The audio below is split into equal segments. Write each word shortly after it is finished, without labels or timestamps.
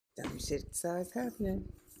Dumb shit starts happening.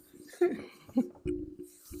 Let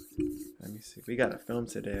me see. We got a film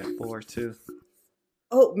today at 4 too.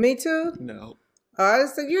 Oh, me too? No.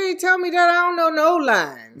 So you ain't tell me that I don't know no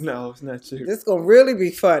lines. No, it's not you. This gonna really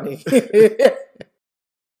be funny.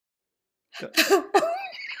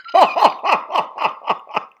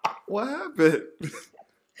 What happened?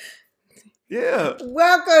 Yeah.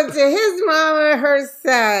 Welcome to His Mama, Her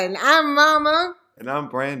Son. I'm Mama. And I'm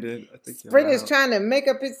Brandon. I think Spring is trying to make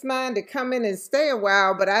up its mind to come in and stay a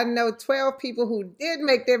while, but I know 12 people who did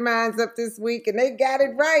make their minds up this week, and they got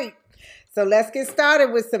it right. So let's get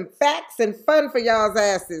started with some facts and fun for y'all's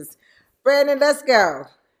asses. Brandon, let's go.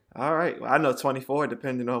 All right. Well, I know 24,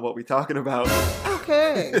 depending on what we're talking about.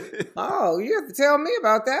 Okay. Oh, you have to tell me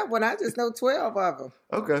about that one. I just know 12 of them.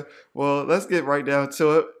 Okay. Well, let's get right down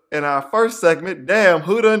to it. In our first segment, damn,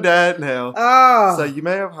 who done died now? Oh. So you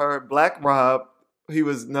may have heard Black Rob. He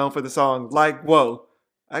was known for the song Like Whoa.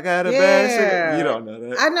 I got a bad shit. You don't know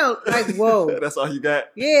that. I know, like, whoa. That's all you got?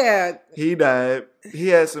 Yeah. He died. He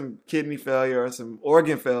had some kidney failure or some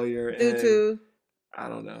organ failure. Due to? I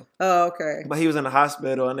don't know. Oh, okay. But he was in the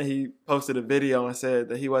hospital, and then he posted a video and said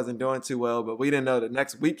that he wasn't doing too well, but we didn't know that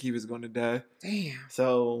next week he was going to die. Damn.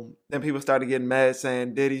 So then people started getting mad,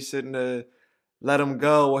 saying Diddy shouldn't have let him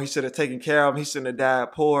go, or he should have taken care of him. He shouldn't have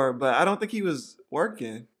died poor. But I don't think he was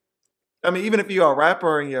working. I mean, even if you're a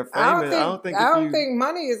rapper and you're famous, I don't think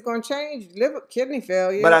money is going to change liver kidney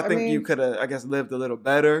failure. But I think you could have, I guess, lived a little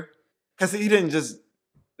better. Because he didn't just,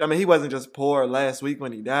 I mean, he wasn't just poor last week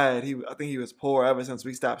when he died. I think he was poor ever since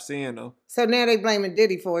we stopped seeing him. So now they blaming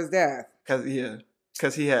Diddy for his death.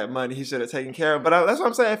 Because he had money he should have taken care of. But that's what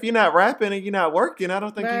I'm saying. If you're not rapping and you're not working, I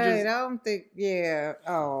don't think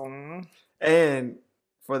And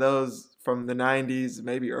for those from the 90s,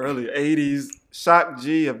 maybe early 80s, Shock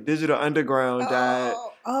G of Digital Underground died.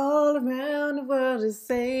 All around the world the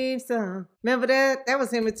same song. Remember that? That was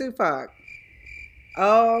him and Tupac.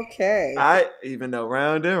 Okay. I even know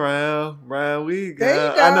Round and Round we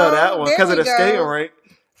go. I know that one because of the skating rink.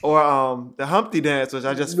 Or the Humpty Dance, which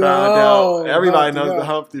I just found out. Everybody knows the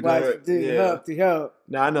Humpty Dance. Humpty Hump.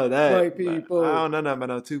 Now I know that. White people. I don't know nothing about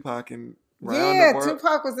no Tupac and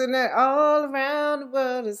Tupac was in that all around the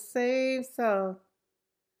world the same song.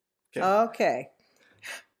 Okay.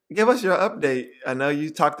 Give us your update. I know you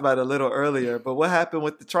talked about it a little earlier, but what happened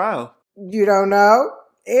with the trial? You don't know?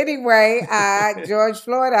 Anyway, George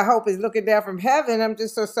Floyd, I hope is looking down from heaven. I'm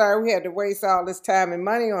just so sorry we had to waste all this time and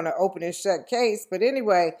money on an open and shut case. But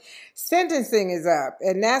anyway, sentencing is up,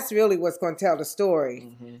 and that's really what's going to tell the story.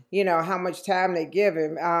 Mm-hmm. You know, how much time they give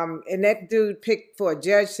him. And that dude picked for a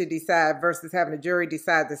judge to decide versus having a jury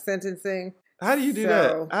decide the sentencing. How do you do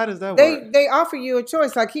that? How does that work? They offer you a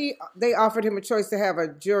choice. Like they offered him a choice to have a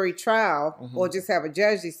jury trial or just have a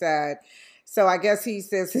judge decide. So I guess he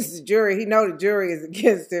says this is a jury. He know the jury is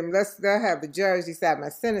against him. Let's have the judge decide my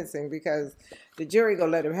sentencing because the jury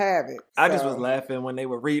gonna let him have it. I just was laughing when they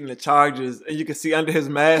were reading the charges and you could see under his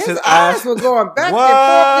mask his eyes were going back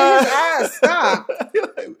and forth. His eyes stopped.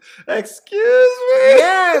 Excuse me.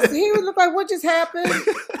 Yes, he would look like what just happened.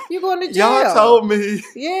 You going to jail? Y'all told me.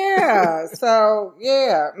 Yeah. So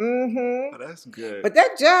yeah. Mm-hmm. Oh, that's good. But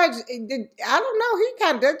that judge, I don't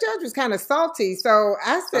know. That judge was kind of salty. So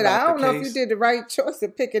I said, I don't know if you did the right choice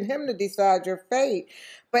of picking him to decide your fate.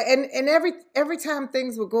 But and every time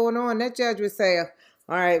things were going on, that judge would say, "All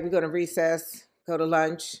right, we're going to recess, go to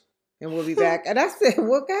lunch, and we'll be back." And I said,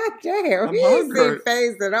 "Well, goddamn, he ain't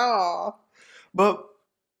phased at all." But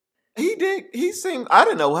he seemed, I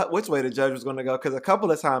didn't know which way the judge was going to go because a couple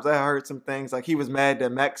of times I heard some things like he was mad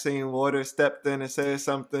that Maxine Waters stepped in and said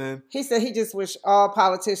something. He said he just wished all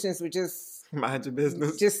politicians would just mind your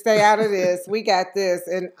business. Just stay out of this. We got this.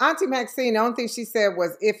 And Auntie Maxine, the only thing she said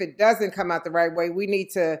was if it doesn't come out the right way, we need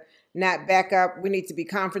to not back up. We need to be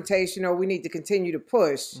confrontational. We need to continue to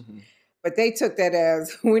push. Mm-hmm. But they took that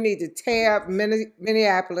as we need to tear up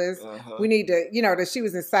Minneapolis. We need to, that she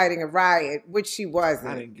was inciting a riot, which she wasn't.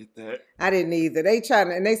 I didn't get that. I didn't either. They said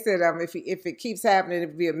if it keeps happening, it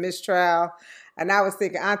would be a mistrial. And I was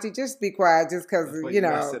thinking, Auntie, just be quiet, just because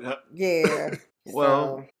mess it up. Yeah.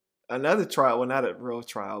 Well, another trial. Well, not a real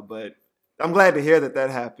trial, but I'm glad to hear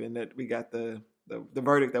that happened. That we got the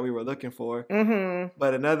verdict that we were looking for. Mm-hmm.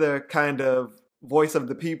 But another kind of voice of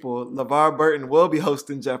the people, LeVar Burton will be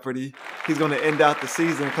hosting Jeopardy. He's going to end out the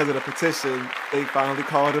season because of the petition. They finally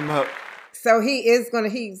called him up. So he's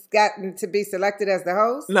gotten to be selected as the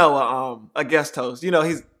host? No, a guest host. He's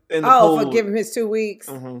in the pool. For giving him his 2 weeks.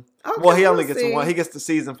 Mm-hmm. Okay, Well, he only we'll gets see. one. He gets the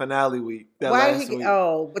season finale week. Why he?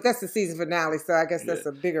 But that's the season finale, so I guess that's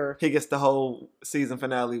a bigger. He gets the whole season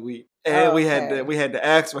finale week, and we had to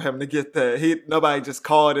ask for him to get the. Nobody just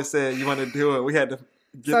called and said you want to do it. We had to.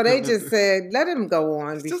 So they just said let him go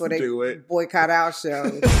on before they boycott our show.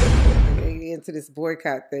 They into this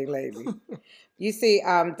boycott thing lately. You see,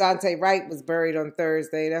 Dante Wright was buried on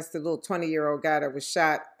Thursday. That's the little 20-year-old guy that was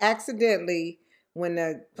shot accidentally when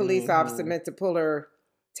the police officer meant to pull her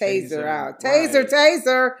taser out.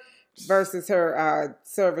 Taser versus her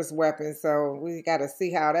service weapon. So we got to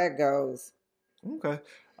see how that goes. Okay.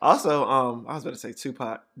 Also, I was about to say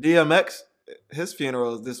Tupac. DMX, his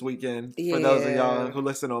funeral is this weekend. For those of y'all who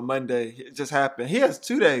listen on Monday, it just happened. He has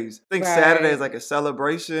 2 days. I think Saturday is like a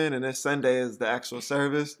celebration, and then Sunday is the actual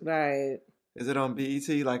service. Right. Is it on BET?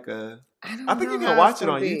 I think you can watch it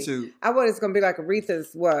on YouTube. I want it's going to be like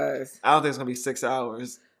Aretha's was. I don't think it's going to be 6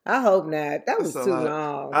 hours. I hope not. That was too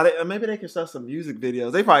long. Maybe they can show some music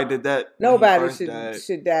videos. They probably did that. Nobody should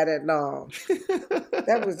die that long.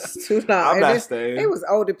 That was too long. I'm not staying. It was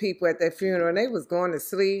older people at their funeral, and they was going to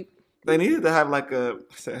sleep. They needed to have like a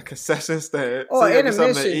concession stand. Or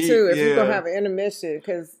intermission, too, if you're going to have an intermission.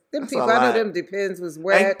 Because them people, I know them Depends was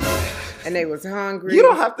wet, and they was hungry. You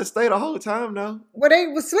don't have to stay the whole time, though. Well, they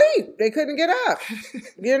was asleep. They couldn't get up,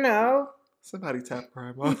 Somebody tap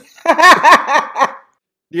Prime on.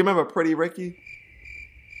 Do you remember Pretty Ricky?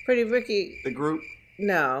 Pretty Ricky. The group?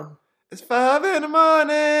 No. It's 5 a.m.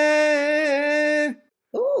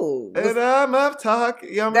 Ooh. And I'm up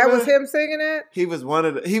talking. That was him singing it? He was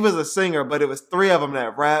he was a singer, but it was 3 of them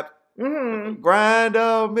that rapped. Mm-hmm. Grind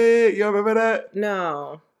on me. You remember that?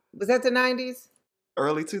 No. Was that the 90s?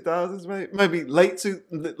 Early 2000s, maybe late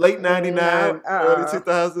 99, early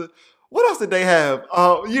 2000. What else did they have?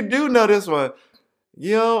 Oh, you do know this one.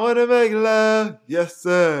 You don't want to make love, yes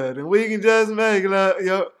sir. Then we can just make love,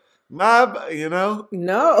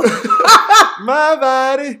 No. My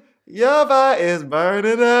body, your body is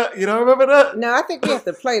burning up. You don't remember that? No, I think we have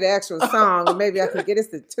to play the actual song, and maybe I can get us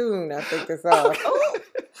the tune. I think that's all.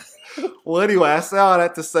 Well, anyway, I say all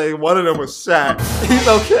that to say one of them was shot. He's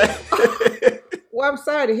okay. Well, I'm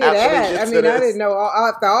sorry to hear that. I mean, I didn't know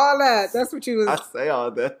after all that. That's what you was. I say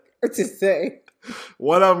all that to say.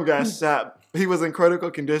 One of them got shot. He was in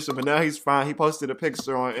critical condition, but now he's fine. He posted a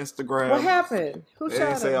picture on Instagram. What happened? Who shot him? They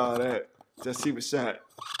didn't say all that. Just he was shot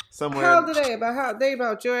somewhere. How old are they?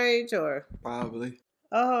 About your age or? Probably.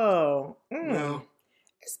 Oh. No.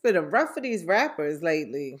 It's been rough for these rappers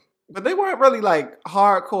lately. But they weren't really like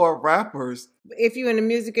hardcore rappers. If you in the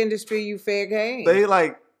music industry, you fair game. They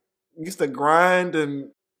used to grind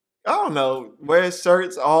and I don't know, wear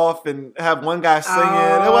shirts off and have one guy singing.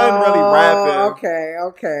 It wasn't really rapping.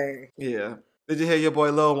 Okay. Yeah. Did you hear your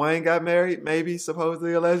boy Lil Wayne got married? Maybe,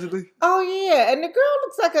 supposedly, allegedly. Oh yeah, and the girl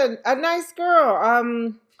looks like a nice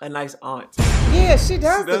girl. A nice aunt. Yeah, she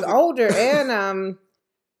does look older, and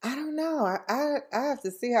I don't know. I have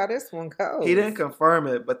to see how this one goes. He didn't confirm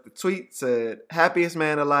it, but the tweet said, "Happiest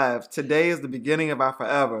man alive. Today is the beginning of our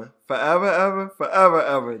forever,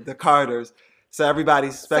 ever. The Carters." So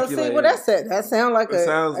everybody's speculating. So see what that said. That sounds like an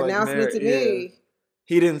announcement to me. Yeah.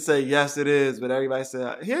 He didn't say yes, it is, but everybody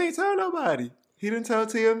said he ain't tell nobody. He didn't tell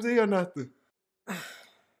TMZ or nothing. I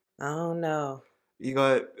don't know.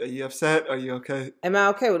 Are you upset? Are you okay? Am I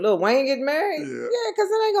okay with Lil Wayne getting married? Yeah, because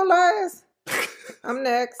it ain't gonna last. I'm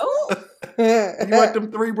next. Oh, you want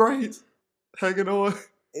them 3 braids hanging on?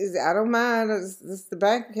 I don't mind. It's the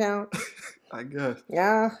bank account. I guess.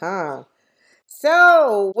 Uh-huh.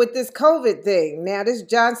 So, with this COVID thing, now this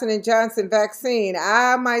Johnson & Johnson vaccine,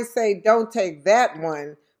 I might say don't take that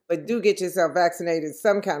one, but do get yourself vaccinated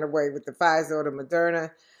some kind of way with the Pfizer or the Moderna.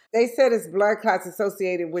 They said it's blood clots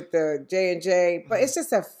associated with the J&J, but it's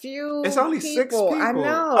just a few It's only 6 people. I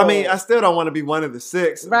know. I mean, I still don't want to be one of the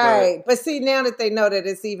 6. Right. But see, now that they know that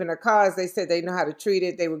it's even a cause, they said they know how to treat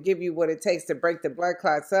it. They will give you what it takes to break the blood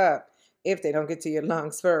clots up if they don't get to your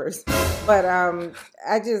lungs first. But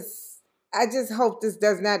I just hope this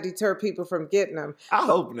does not deter people from getting them. I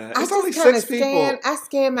hope not. It's only 6 people. I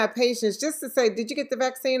scan my patients just to say, did you get the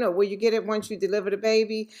vaccine or will you get it once you deliver the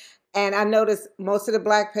baby? And I noticed most of the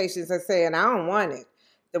Black patients are saying, I don't want it.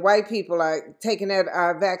 The white people are taking that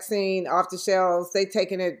vaccine off the shelves. They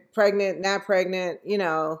taking it pregnant, not pregnant,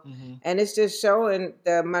 Mm-hmm. And it's just showing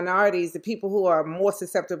the minorities, the people who are more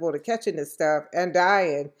susceptible to catching this stuff and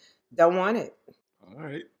dying, don't want it. All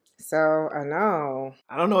right. So I know.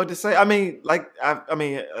 I don't know what to say. I mean,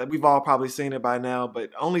 we've all probably seen it by now,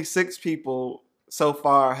 but only 6 people so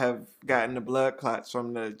far have gotten the blood clots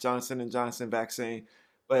from the Johnson & Johnson vaccine.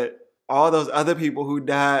 But all those other people who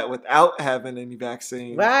died without having any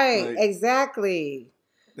vaccine. Right, exactly.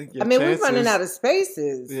 I mean, we're running out of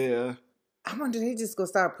spaces. Yeah. I wonder they just gonna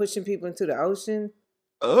start pushing people into the ocean.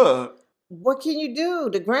 What can you do?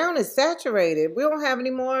 The ground is saturated. We don't have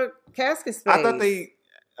any more casket space. I thought they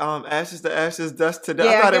ashes to ashes, dust to dust.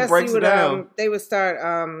 Yeah, I thought it breaks down. They would start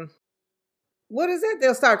what is it?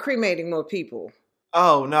 They'll start cremating more people.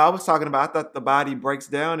 Oh no, I was talking about. I thought the body breaks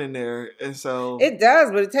down in there, and so it does,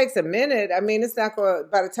 but it takes a minute. I mean, it's not going.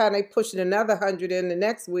 By the time they push another 100 in the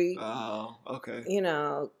next week. Oh, okay. You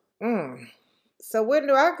know. So when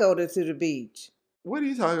do I go to the beach? What are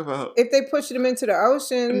you talking about? If they push them into the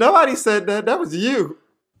ocean. Nobody said that. That was you.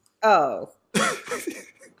 Oh.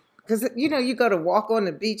 Because you go to walk on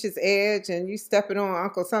the beach's edge and you stepping on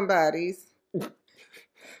Uncle Somebody's.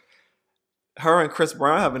 Her and Chris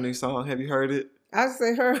Brown have a new song. Have you heard it? I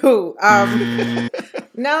say her who?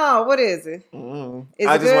 No, what is it? Is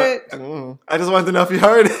it good? I just wanted to know if you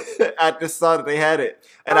heard it. I just saw that they had it,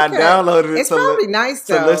 and I downloaded it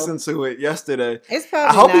to listen to it yesterday. It's probably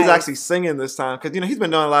I hope he's actually singing this time because he's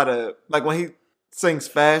been doing a lot of like when he sings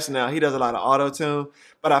fast now, he does a lot of auto tune.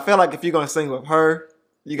 But I feel like if you're gonna sing with her,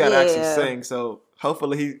 you gotta actually sing. So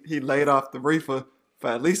hopefully he laid off the reefer for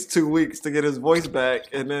at least 2 weeks to get his voice back,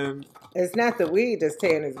 and then. It's not the weed that's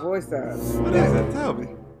tearing his voice up. What is it? Tell me.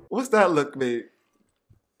 What's that look mean?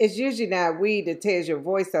 It's usually not weed that tears your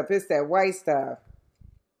voice up. It's that white stuff.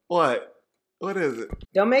 What? What is it?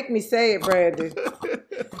 Don't make me say it, Brandon.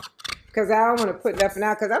 Because I don't want to put nothing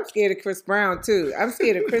out. Because I'm scared of Chris Brown, too. I'm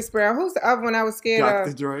scared of Chris Brown. Who's the other one I was scared of?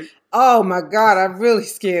 Dr. Dre. Oh, my God. I'm really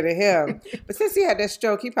scared of him. But since he had that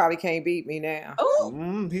stroke, he probably can't beat me now.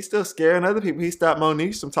 He's still scaring other people. He stopped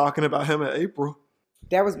Monique from talking about him in April.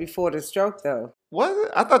 That was before the stroke, though. Was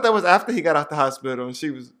it? I thought that was after he got out the hospital and he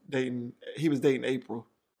was dating April.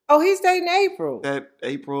 Oh, he's dating April. That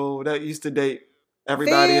April that used to date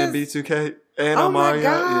everybody in B2K and Omarion. My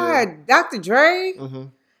God. Yeah. Dr. Dre? Mm-hmm.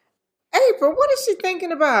 April, what is she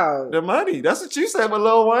thinking about? The money. That's what you said with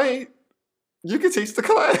Lil Wayne. You can teach the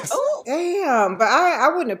class. Oh, damn. But I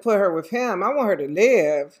wouldn't have put her with him. I want her to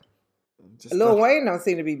live. Lil Wayne don't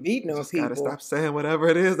seem to be beating on people. Gotta stop saying whatever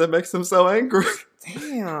it is that makes him so angry.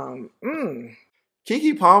 Damn.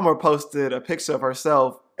 Keke Palmer posted a picture of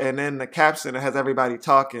herself, and then the caption that has everybody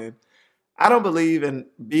talking. I don't believe in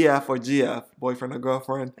BF or GF, boyfriend or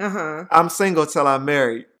girlfriend. I'm single till I'm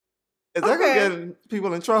married. Is that gonna get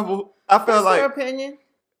people in trouble? I feel like. That's your opinion.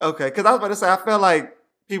 Okay, because I was about to say I feel like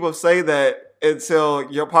people say that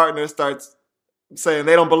until your partner starts saying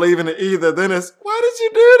they don't believe in it either, then it's, why did you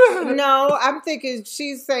do that? No, I'm thinking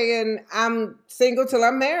she's saying I'm single till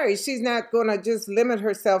I'm married. She's not going to just limit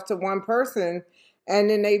herself to one person and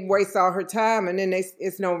then they waste all her time and then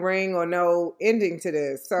it's no ring or no ending to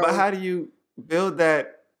this. So, but how do you build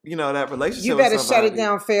that, that relationship? You better shut it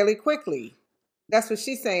down fairly quickly. That's what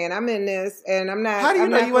she's saying. I'm in this and I'm not. How do you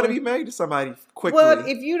know you want to be married to somebody quickly? Well,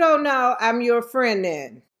 if you don't know, I'm your friend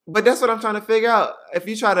then. But that's what I'm trying to figure out. If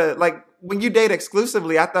you try to, when you date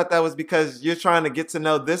exclusively, I thought that was because you're trying to get to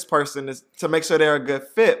know this person to make sure they're a good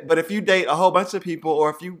fit. But if you date a whole bunch of people or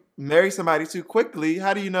if you marry somebody too quickly,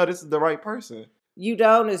 how do you know this is the right person? You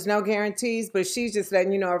don't. There's no guarantees, but she's just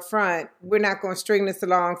letting you know up front, we're not going to string this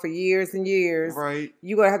along for years and years. Right.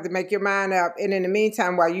 You're going to have to make your mind up. And in the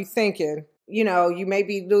meantime, while you're thinking, you may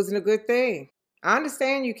be losing a good thing. I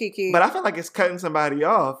understand you, Keke. But I feel like it's cutting somebody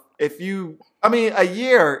off. A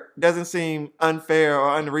year doesn't seem unfair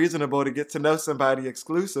or unreasonable to get to know somebody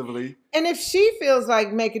exclusively. And if she feels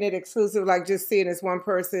like making it exclusive, like just seeing as one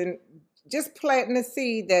person, just planting a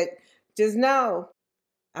seed that just know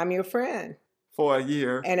I'm your friend. For a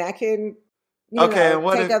year. And I can, and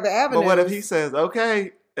what take other avenues. But what if he says,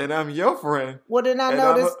 okay, and I'm your friend? Well, then I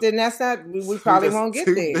know this. Then that's not. We probably won't get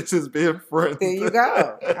there. Bitches being friends. There you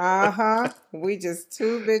go. We just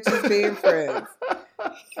two bitches being friends.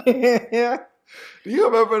 Yeah. Do you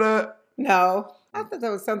remember that? No, I thought that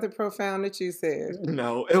was something profound that you said.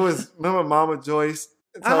 No, it was. Remember, Mama Joyce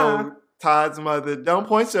told Todd's mother, "Don't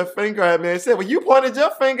point your finger at me." And said, "Well, you pointed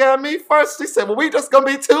your finger at me first." She said, "Well, we just gonna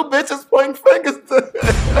be two bitches pointing fingers to."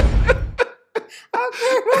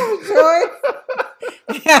 Okay, Mama Joyce.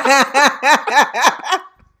 That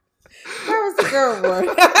was a good one.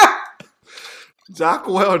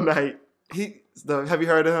 Jacquel Knight. Have you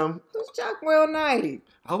heard of him? Who's Jacquel Knight?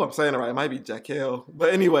 I hope I'm saying it right. It might be Jacquel.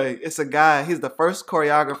 But anyway, it's a guy. He's the first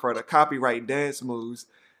choreographer to copyright dance moves.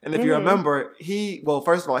 And if you remember,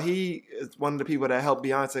 first of all, he is one of the people that helped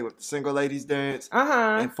Beyonce with the Single Ladies Dance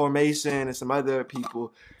and Formation and some other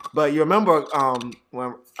people. But you remember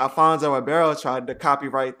when Alfonso Ribeiro tried to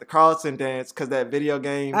copyright the Carlton Dance because that video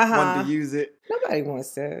game wanted to use it. Nobody wants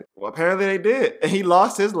that. Well, apparently they did. And he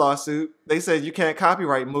lost his lawsuit. They said you can't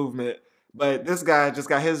copyright movement. But this guy just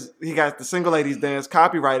got he got the Single Ladies Dance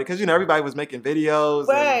copyrighted because, everybody was making videos.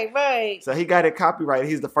 Right. So he got it copyrighted.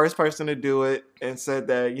 He's the first person to do it and said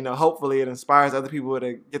that, hopefully it inspires other people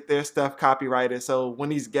to get their stuff copyrighted. So when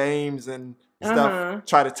these games and stuff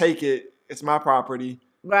try to take it, it's my property.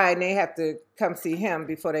 Right, and they have to come see him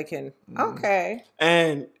before they can. Okay.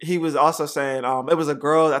 And he was also saying, it was a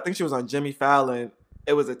girl, I think she was on Jimmy Fallon.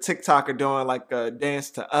 It was a TikToker doing like a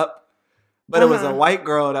dance to Up. But it was a white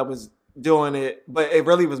girl that was doing it, but it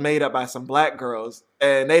really was made up by some black girls.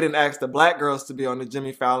 And they didn't ask the black girls to be on the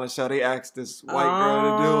Jimmy Fallon show. They asked this white girl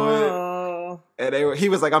to do it. And he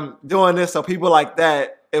was like, I'm doing this so people like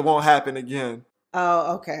that, it won't happen again.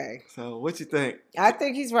 Oh, okay. So what you think? I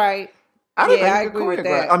think he's right. I agree with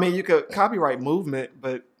that. I mean, you could copyright movement,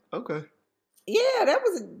 but okay. Yeah, that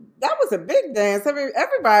was a big dance. I mean,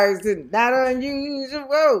 everybody's not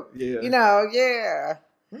unusual. Yeah. Yeah.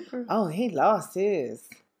 Okay. Oh, he lost his.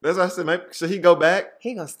 That's what I said. Maybe, should he go back?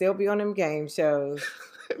 He gonna still be on them game shows.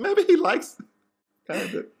 Maybe he likes it.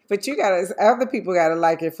 Kind of. But other people gotta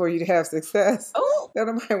like it for you to have success. Oh,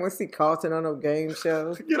 nobody want to see Carlton on those game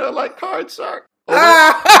shows. You don't like Card Shark?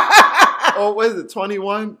 Or what is it,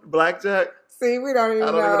 21 Blackjack? See, we don't even know.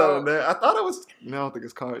 I don't even know that. I thought it was. No, I don't think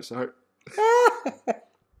it's Card Shark.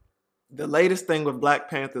 The latest thing with Black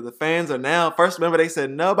Panther, the fans are now. First, remember they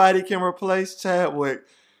said nobody can replace Chadwick.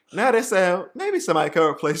 Now they're saying maybe somebody can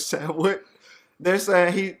replace Chadwick. They're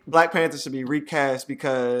saying Black Panther should be recast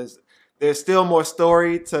because there's still more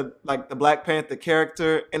story to like the Black Panther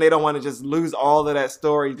character, and they don't want to just lose all of that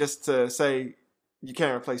story just to say you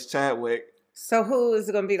can't replace Chadwick. So who is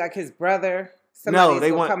it going to be? Like his brother? Somebody's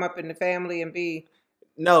going to come up in the family and be.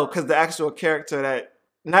 No, because the actual character that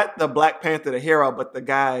not the Black Panther, the hero, but the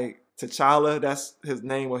guy. T'Challa, that's his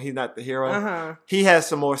name. Well, he's not the hero. He has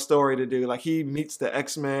some more story to do. Like he meets the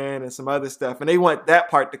X-Men and some other stuff, and they want that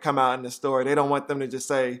part to come out in the story. They don't want them to just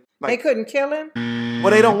say like, they couldn't kill him. Well,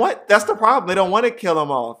 they don't want. That's the problem. They don't want to kill him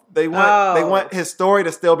off. They want his story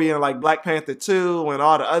to still be in like Black Panther 2 and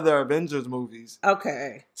all the other Avengers movies.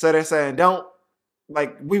 Okay. So they're saying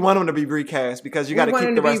we want him to be recast because you got to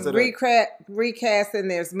keep the rest of it. Recast and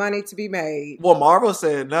there's money to be made. Well, Marvel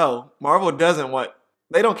said no. Marvel doesn't want.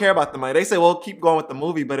 They don't care about the money. They say, well, keep going with the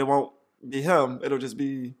movie, but it won't be him. It'll just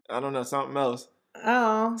be, I don't know, something else.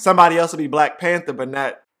 Oh. Somebody else will be Black Panther, but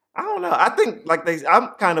not, I don't know. I think, I'm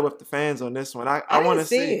kind of with the fans on this one. I want to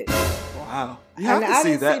see it. Wow. You have to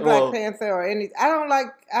see that. I didn't see Black Panther or any, I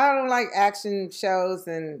don't like action shows.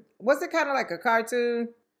 And was it kind of like a cartoon?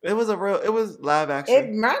 It was live action. It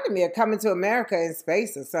reminded me of Coming to America in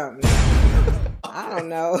space or something. I don't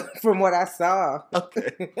know from what I saw.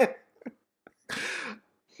 Okay.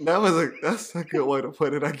 That's a good way to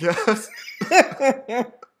put it, I guess.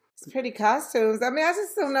 It's pretty costumes. I mean, I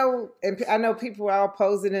just don't know. And I know people are all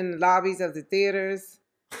posing in the lobbies of the theaters,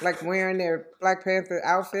 like wearing their Black Panther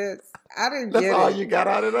outfits. I didn't get it. That's all you got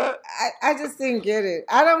out of that? I just didn't get it.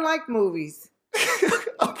 I don't like movies.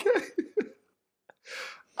 Okay.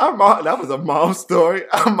 That was a mom story.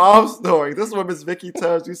 A mom story. This is when Miss Vicky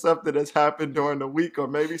tells you something that's happened during the week or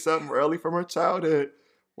maybe something early from her childhood.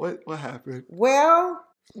 What happened? Well,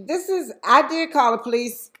 I did call the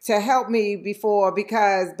police to help me before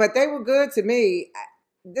but they were good to me.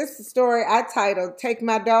 This story I titled, Take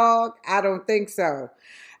My Dog? I Don't Think So.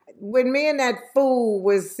 When me and that fool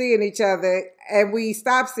was seeing each other and we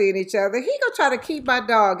stopped seeing each other, he gonna try to keep my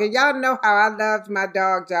dog. And y'all know how I loved my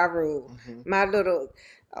dog, Ja Rule. My little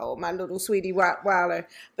sweetie Wilder.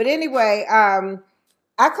 But anyway,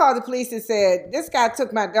 I called the police and said, this guy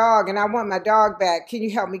took my dog and I want my dog back. Can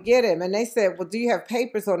you help me get him? And they said, well, do you have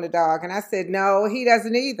papers on the dog? And I said, no, he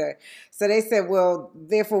doesn't either. So they said, well,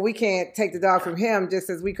 therefore we can't take the dog from him just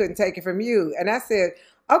as we couldn't take it from you. And I said,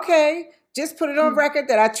 okay, just put it on record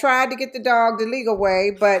that I tried to get the dog the legal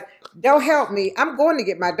way, but don't help me. I'm going to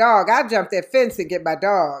get my dog. I'll jump that fence and get my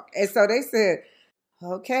dog. And so they said,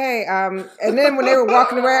 okay. And then when they were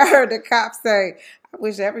walking away, I heard the cops say, I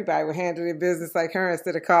wish everybody would handle their business like her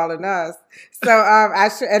instead of calling us. So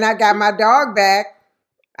I got my dog back.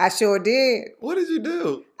 I sure did. What did you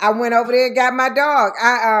do? I went over there and got my dog.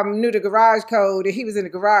 I knew the garage code and he was in the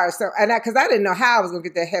garage. So because I didn't know how I was gonna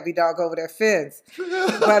get that heavy dog over that fence.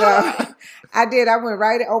 But I did. I went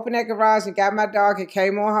right and opened that garage and got my dog and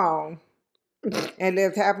came on home and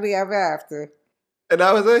lived happily ever after. And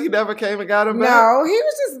that was it? He never came and got him back? No, he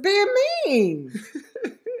was just being mean.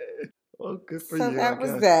 Well, good for you. So that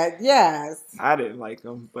was that, yes. I didn't like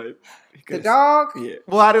him, but... The dog? Yeah.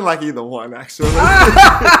 Well, I didn't like either one, actually.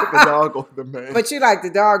 The dog or the man. But you like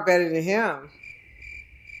the dog better than him.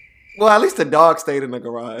 Well, at least the dog stayed in the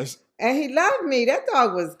garage. And he loved me. That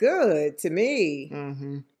dog was good to me.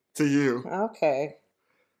 Mm-hmm. to you. Okay.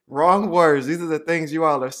 Wrong words. These are the things you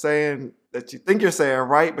all are saying that you think you're saying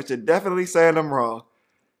right, but you're definitely saying them wrong.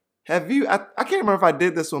 Have you, I can't remember if I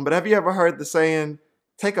did this one, but have you ever heard the saying,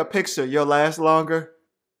 take a picture, you'll last longer?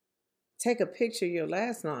 Take a picture, you'll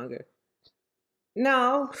last longer.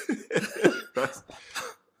 No.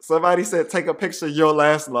 Somebody said, take a picture, you'll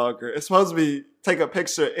last longer. It's supposed to be, take a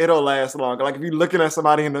picture, it'll last longer. Like if you're looking at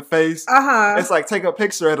somebody in the face, it's like, take a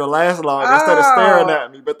picture, it'll last longer instead of staring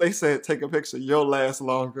at me. But they said, take a picture, you'll last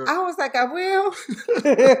longer. I was like, I will.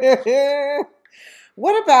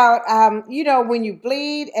 What about, when you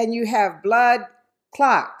bleed and you have blood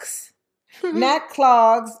clots, not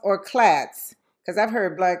clogs or clats, because I've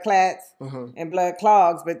heard blood clats and blood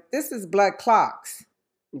clogs, but this is blood clots.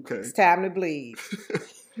 Okay. It's time to bleed.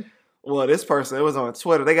 Well, this person, it was on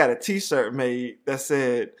Twitter. They got a t-shirt made that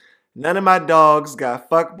said, none of my dogs got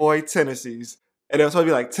fuckboy tendencies. And it was supposed to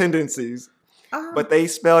be like tendencies, but they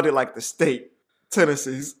spelled it like the state,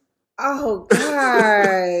 tendencies. Oh,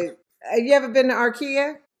 God. Have you ever been to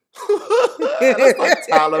Archaea? That's like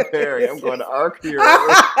Tyler Perry. I'm going to Archaea.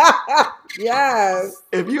 Yes.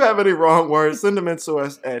 If you have any wrong words, send them in to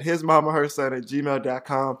us at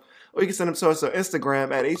hismamaherson@gmail.com, or you can send them to us on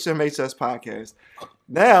Instagram at HMHS Podcast.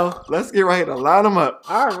 Now, let's get ready to line them up.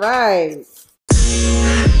 All right.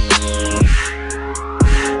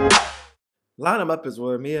 Line them up is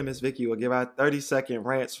where me and Miss Vicky will give our 30-second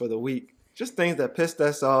rants for the week. Just things that pissed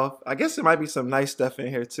us off. I guess there might be some nice stuff in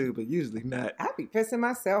here too, but usually not. I'd be pissing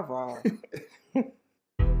myself off.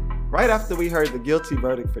 Right after we heard the guilty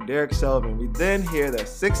verdict for Derek Chauvin, we then hear that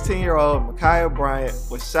 16-year-old Ma'Khia Bryant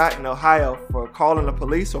was shot in Ohio for calling the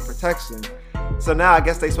police for protection. So now I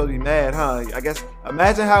guess they supposed to be mad, huh? I guess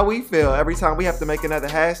imagine how we feel every time we have to make another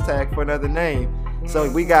hashtag for another name. So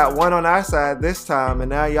we got one on our side this time, and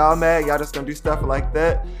now y'all mad? Y'all just gonna do stuff like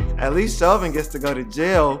that? At least Chauvin gets to go to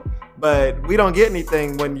jail, but we don't get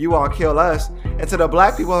anything when you all kill us. And to the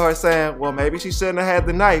black people who are saying, well, maybe she shouldn't have had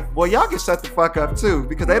the knife. Well, y'all can shut the fuck up too,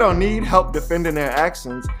 because they don't need help defending their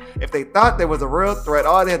actions. If they thought there was a real threat,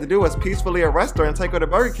 all they had to do was peacefully arrest her and take her to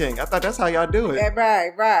Burger King. I thought that's how y'all do it. Yeah,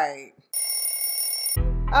 right.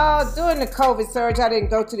 Oh, during the COVID surge, I didn't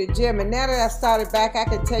go to the gym. And now that I've started back, I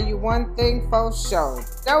can tell you one thing for sure.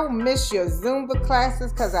 Don't miss your Zumba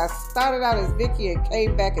classes, because I started out as Vicky and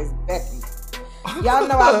came back as Becky. Y'all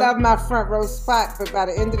know I love my front row spot, but by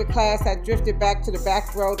the end of the class, I drifted back to the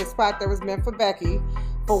back row, the spot that was meant for Becky.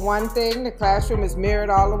 For one thing, the classroom is mirrored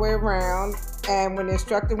all the way around, and when the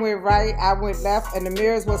instructor went right, I went left, and the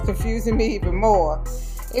mirrors was confusing me even more.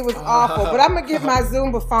 It was awful, but I'm going to get my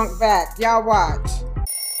Zumba funk back. Y'all watch.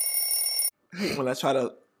 When I try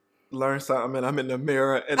to learn something and I'm in the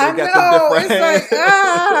mirror and they got the different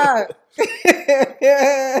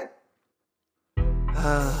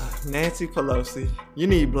Nancy Pelosi, you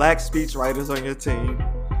need black speechwriters on your team.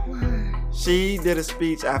 Why? She did a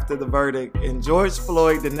speech after the verdict, and George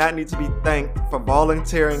Floyd did not need to be thanked for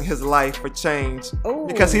volunteering his life for change. Ooh.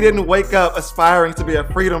 Because he didn't wake up aspiring to be a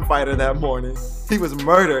freedom fighter that morning. He was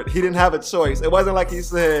murdered. He didn't have a choice. It wasn't like he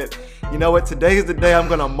said, you know what, today's the day I'm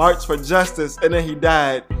going to march for justice, and then he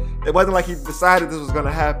died. It wasn't like he decided this was going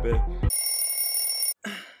to happen.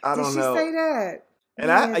 I don't know. Did she say that? And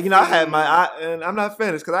I had my eye, and I'm not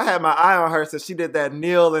finished because I had my eye on her since she did that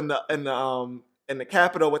kneel in the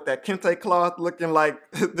Capitol with that kente cloth, looking like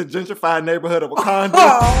the gentrified neighborhood of Wakanda.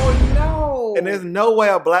 Oh no! And there's no way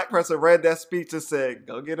a black person read that speech and said,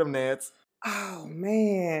 "Go get him, Nance." Oh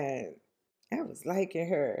man, I was liking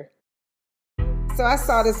her. So I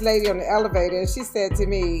saw this lady on the elevator, and she said to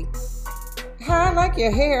me, "Hi, I like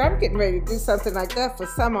your hair. I'm getting ready to do something like that for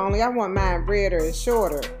summer. Only I want mine redder and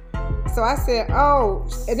shorter." So I said, "Oh,"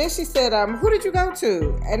 and then she said, "Who did you go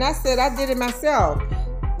to?" And I said, "I did it myself."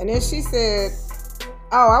 And then she said,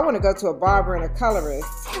 "Oh, I want to go to a barber and a colorist."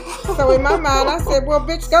 So in my mind, I said, "Well,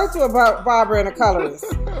 bitch, go to a barber and a colorist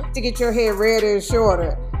to get your hair redder and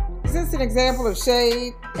shorter." Is this an example of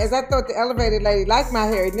shade? As I thought the elevator lady liked my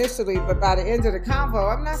hair initially, but by the end of the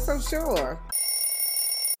convo, I'm not so sure.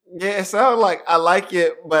 Yeah, it sounds like I like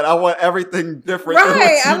it, but I want everything different.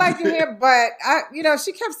 Right, I like your hair, but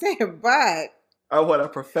she kept saying but. I want a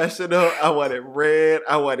professional. I want it red.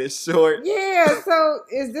 I want it short. Yeah, so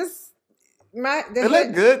is this it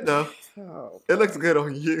looked good though. Oh, it looks good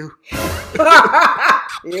on you. Here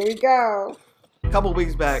we go. A couple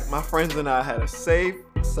weeks back, my friends and I had a safe,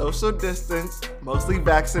 social distance, mostly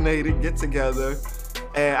vaccinated get together.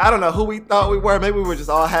 And I don't know who we thought we were. Maybe we were just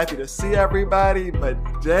all happy to see everybody. But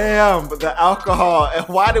damn, the alcohol. And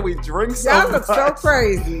why did we drink so much? Y'all look so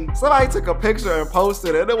crazy. Somebody took a picture and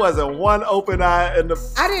posted it. There wasn't one open eye. I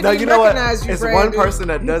didn't even recognize you, It's Brandon. one person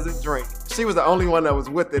that doesn't drink. She was the only one that was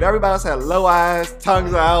with it. Everybody else had low eyes,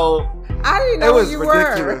 tongues out. I didn't know who you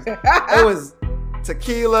ridiculous. It was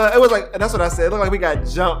tequila. It was like, that's what I said. It looked like we got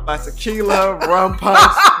jumped by tequila, rum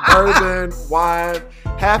punch, bourbon, wine.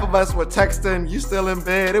 Half of us were texting, you still in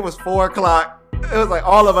bed. It was 4 o'clock. It was like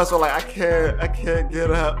all of us were like, I can't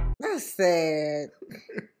get up. That's sad.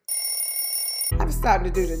 I'm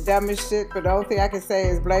starting to do the dumbest shit, but the only thing I can say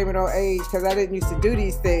is blame it on age, because I didn't used to do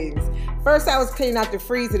these things. First, I was cleaning out the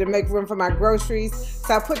freezer to make room for my groceries,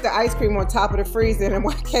 so I put the ice cream on top of the freezer, and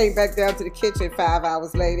when I came back down to the kitchen 5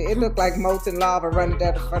 hours later, it looked like molten lava running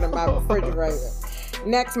down the front of my refrigerator.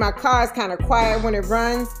 Next, my car is kind of quiet when it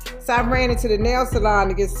runs, so I ran into the nail salon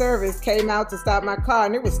to get service, came out to start my car,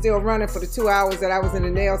 and it was still running for the 2 hours that I was in the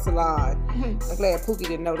nail salon. I'm glad Pookie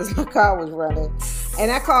didn't notice my car was running. And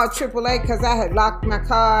I called AAA because I had locked my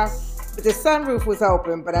car, but the sunroof was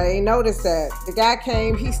open, but I didn't notice that. The guy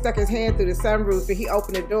came, he stuck his hand through the sunroof, and he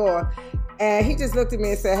opened the door, and he just looked at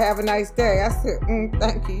me and said, "Have a nice day." I said,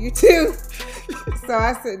 "Thank you, you too." So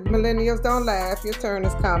I said, "Millennials, don't laugh, your turn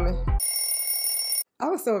is coming." I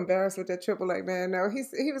was so embarrassed with that AAA man. No,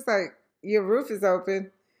 he was like, "Your roof is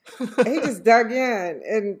open." And he just dug in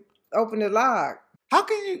and opened the lock. How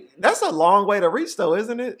can you? That's a long way to reach, though,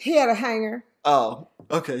 isn't it? He had a hanger. Oh,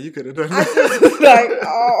 okay, you could have done I that. just was like,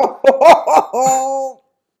 oh.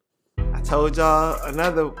 I told y'all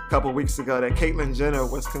another couple weeks ago that Caitlyn Jenner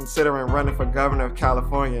was considering running for governor of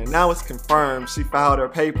California. Now it's confirmed she filed her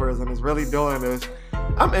papers and is really doing this.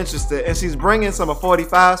 I'm interested, and she's bringing some of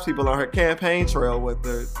 45's people on her campaign trail with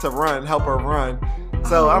her to help her run.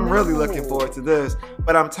 So I'm really looking forward to this.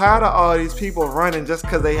 But I'm tired of all these people running just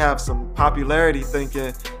because they have some popularity,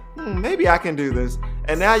 thinking, maybe I can do this.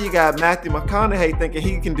 And now you got Matthew McConaughey thinking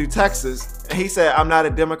he can do Texas. And he said, I'm not a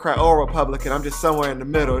Democrat or Republican. I'm just somewhere in the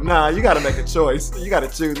middle. Nah, you got to make a choice. You got to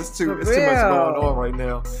choose. It's too much going on right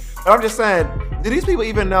now. But I'm just saying, do these people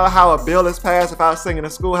even know how a bill is passed if I was singing a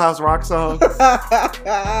Schoolhouse Rock song? The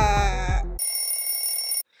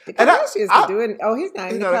Kardashians can do it. Oh, he's not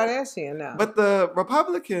even a Kardashian now. But the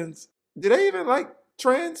Republicans, do they even like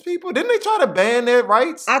trans people? Didn't they try to ban their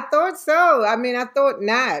rights? I thought so. I mean, I thought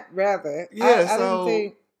not, rather. Yeah, I didn't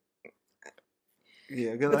think.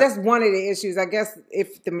 Yeah, but that's one of the issues. I guess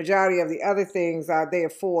if the majority of the other things are there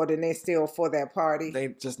for, then they're still for that party. They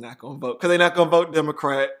just not going to vote. Because they're not going to vote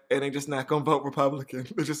Democrat, and they just not going to vote Republican.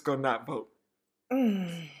 They're just going to not vote.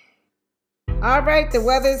 All right, the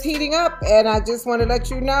weather is heating up, and I just want to let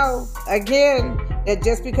you know, again, that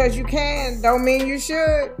just because you can, don't mean you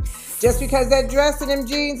should. Just because that dress and them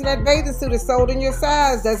jeans and that bathing suit is sold in your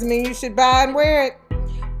size doesn't mean you should buy and wear it.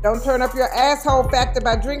 Don't turn up your asshole factor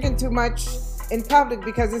by drinking too much in public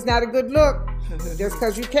because it's not a good look. Just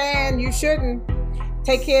because you can, you shouldn't.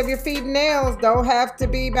 Take care of your feet and nails. Don't have to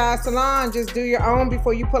be by a salon. Just do your own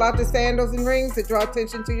before you pull out the sandals and rings to draw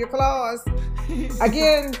attention to your claws.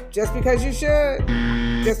 Again, just because you should,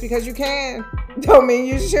 just because you can, don't mean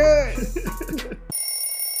you should.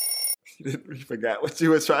 You forgot what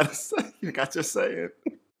you were trying to say. You got your saying.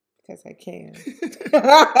 Because I can.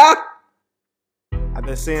 I've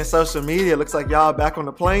been seeing social media. Looks like y'all back on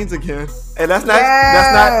the planes again, and that's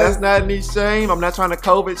not any shame. I'm not trying to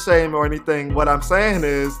COVID shame or anything. What I'm saying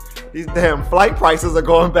is these damn flight prices are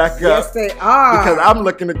going back up. Yes, they are. Because I'm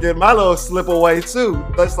looking to get my little slip away too.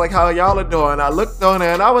 That's like how y'all are doing. I looked on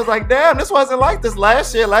there and I was like, damn, this wasn't like this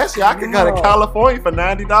last year. Last year I could go to California for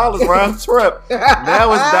 $90 round trip.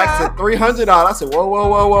 Now it's back to $300. I said,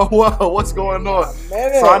 whoa, what's going on?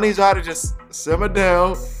 So I need y'all to just simmer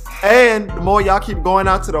down. And the more y'all keep going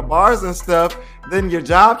out to the bars and stuff, then your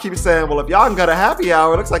job keeps saying, well, if y'all can go to happy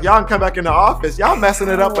hour, it looks like y'all can come back in the office. Y'all messing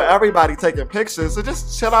it up for everybody taking pictures. So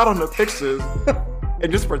just chill out on the pictures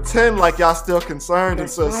and just pretend like y'all still concerned and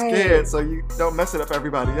so scared so you don't mess it up for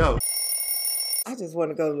everybody else. I just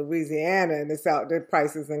want to go to Louisiana and the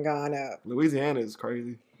prices have gone up. Louisiana is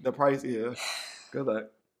crazy. The price, yeah. Good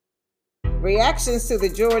luck. Reactions to the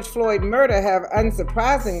George Floyd murder have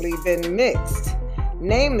unsurprisingly been mixed.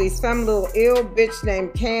 Namely, some little ill bitch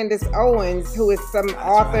named Candace Owens, who is some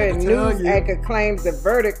author and news anchor, claims the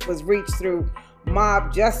verdict was reached through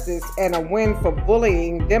mob justice and a win for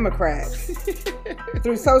bullying Democrats.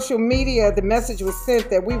 Through social media, the message was sent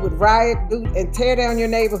that we would riot, loot, and tear down your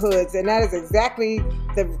neighborhoods, and that is exactly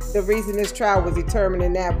the reason this trial was determined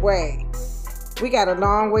in that way. We got a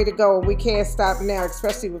long way to go, and we can't stop now,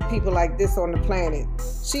 especially with people like this on the planet.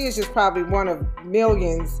 She is just probably one of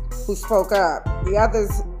millions who spoke up. The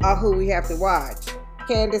others are who we have to watch.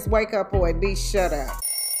 Candace, wake up or at least shut up.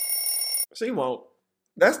 She won't.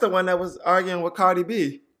 That's the one that was arguing with Cardi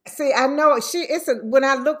B. See, I know when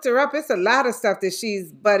I looked her up, it's a lot of stuff that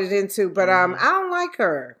she's butted into, but I don't like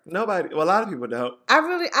her. Nobody, well, a lot of people don't.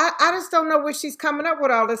 I just don't know where she's coming up with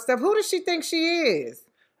all this stuff. Who does she think she is?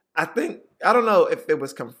 I don't know if it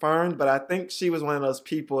was confirmed, but I think she was one of those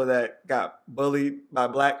people that got bullied by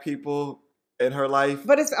black people in her life.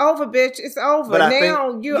 But it's over, bitch. It's over. But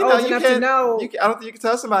now you're old enough to know. I don't think you can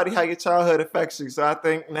tell somebody how your childhood affects you. So I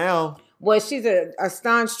think now. Well, she's a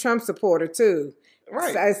staunch Trump supporter too.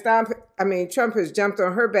 Right. Trump has jumped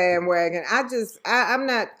on her bandwagon. I'm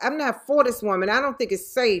not for this woman. I don't think it's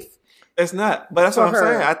safe. It's not. But that's what I'm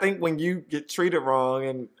saying. I think when you get treated wrong,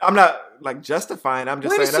 and I'm not like justifying, I'm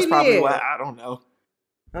just saying that's probably why, I don't know.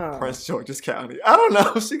 Prince George's County. I don't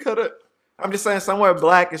know. She could have. I'm just saying somewhere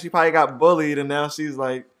black, and she probably got bullied, and now she's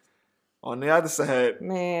like on the other side.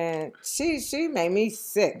 Man, she made me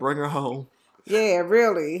sick. Bring her home. Yeah,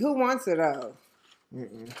 really. Who wants her though?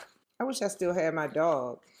 I wish I still had my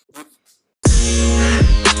dog.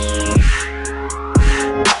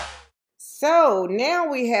 So now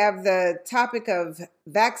we have the topic of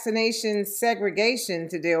vaccination segregation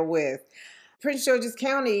to deal with. Prince George's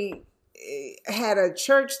County had a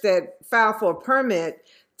church that filed for a permit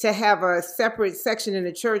to have a separate section in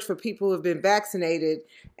the church for people who have been vaccinated,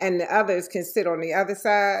 and the others can sit on the other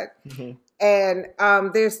side. Mm-hmm. And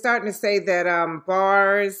they're starting to say that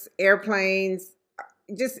bars, airplanes,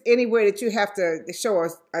 just anywhere that you have to show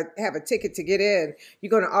have a ticket to get in, you're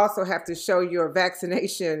going to also have to show your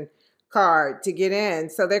vaccination card to get in.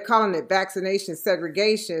 So they're calling it vaccination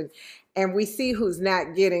segregation. And we see who's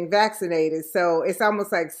not getting vaccinated. So it's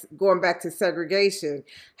almost like going back to segregation.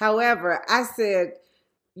 However, I said,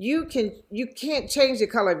 you can't change the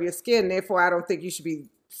color of your skin. Therefore, I don't think you should be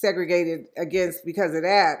segregated against because of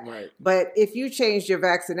that. Right. But if you change your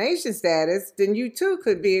vaccination status, then you too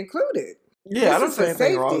could be included. Yeah, I don't see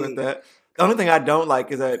anything wrong with that. The only thing I don't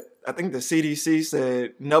like is that I think the CDC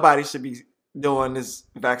said nobody should be doing this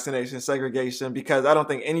vaccination segregation because I don't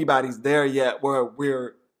think anybody's there yet where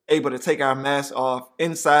we're able to take our masks off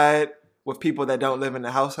inside with people that don't live in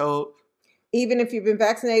the household. Even if you've been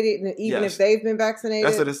vaccinated and even if they've been vaccinated?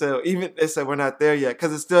 That's what it said. Even they said we're not there yet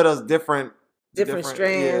because it's still those different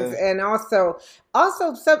strands. Yeah. And also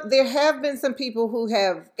there have been some people who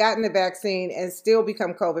have gotten the vaccine and still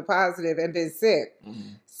become COVID positive and been sick.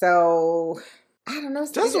 Mm-hmm. So I don't know.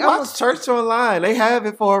 Just watch church online. They have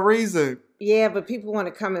it for a reason. Yeah, but people want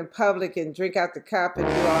to come in public and drink out the cup and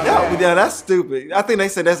do all that. Yeah, that's stupid. I think they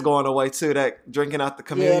said that's going away too. That drinking out the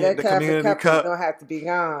community, the community cup don't have to be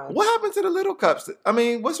gone. What happened to the little cups? I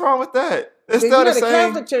mean, what's wrong with that? It's still the same. The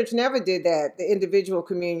Catholic Church never did that. The individual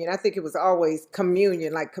communion. I think it was always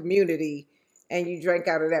communion, like community, and you drank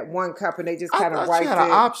out of that one cup, and they just kind of wiped it. You had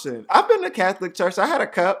an option. I've been to Catholic church. I had a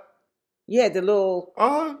cup. Yeah, the little...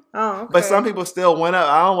 Oh, okay. But some people still went up.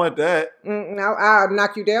 I don't want that. I'll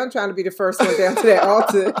knock you down trying to be the first one down to that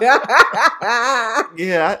altar.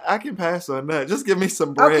 Yeah, I can pass on that. Just give me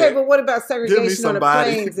some bread. Okay, but what about segregation on the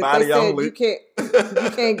planes? If they said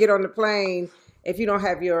you can't get on the plane if you don't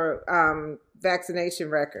have your vaccination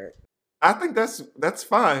record. I think that's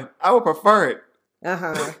fine. I would prefer it.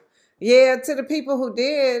 Uh-huh. Yeah, to the people who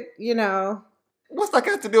did, What's that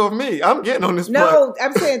got to do with me? I'm getting on this. No,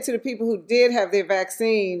 I'm saying to the people who did have their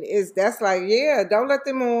vaccine, that's like, yeah, don't let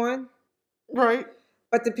them on. Right.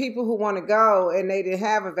 But the people who want to go and they didn't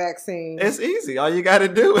have a vaccine. It's easy. All you got to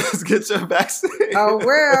do is get your vaccine. Oh,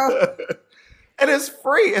 well. And it's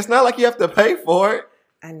free. It's not like you have to pay for it.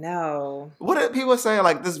 I know. What are people saying?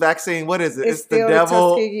 Like, this vaccine, what is it? It's still the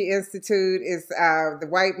Tuskegee Institute. It's the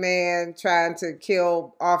white man trying to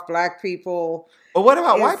kill off black people. But what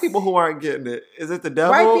about white people who aren't getting it? Is it the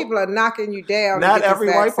devil? White people are knocking you down. Not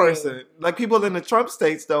every white person. Like, people in the Trump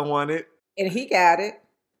states don't want it. And he got it.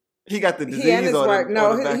 He got the disease he and his wife.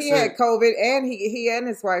 No, he had COVID, and he and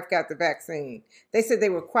his wife got the vaccine. They said they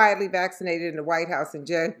were quietly vaccinated in the White House in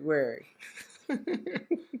January.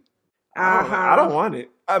 I don't want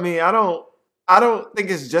it. I mean, I don't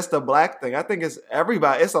think it's just a black thing. I think it's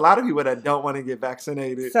everybody. It's a lot of people that don't want to get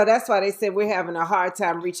vaccinated. So that's why they said we're having a hard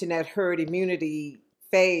time reaching that herd immunity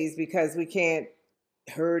phase because we can't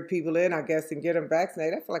herd people in, I guess, and get them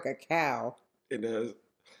vaccinated. I feel like a cow. It does.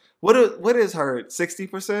 What is herd?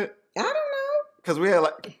 60%? I don't know. Because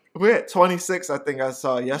we're at 26. I think I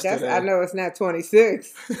saw yesterday. I know it's not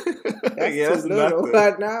 26. That's too little.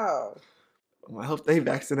 But no. I hope they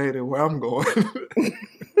vaccinated where I'm going.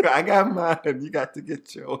 I got mine. You got to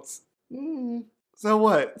get yours. So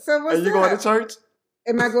what? Are you going to church?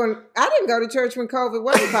 Am I going? I didn't go to church when COVID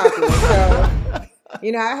wasn't popular. So,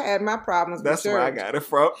 I had my problems with church. That's where I got it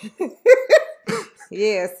from.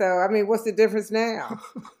 Yeah. So, I mean, what's the difference now?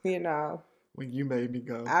 Well, when you made me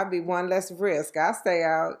go. I'll be one less risk. I'll stay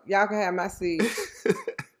out. Y'all can have my seat.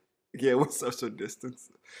 Yeah, with social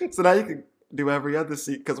distance. So now you can do every other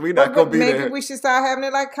seat because we're not going to be there. Maybe we should start having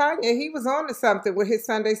it like Kanye. He was on to something with his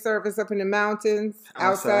Sunday service up in the mountains,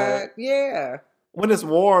 outside. Yeah. When it's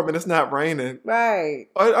warm and it's not raining. Right.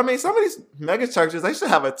 I mean, some of these mega churches, they should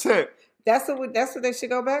have a tent. That's what they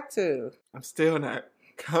should go back to. I'm still not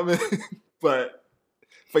coming, but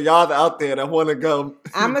for y'all out there that want to go.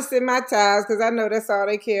 I'm going to send my tithes because I know that's all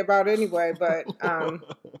they care about anyway, but,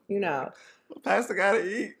 you know. Pastor got to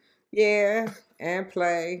eat. Yeah, and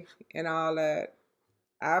play and all that.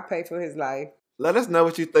 I'll pay for his life. Let us know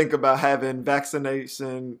what you think about having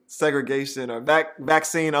vaccination segregation or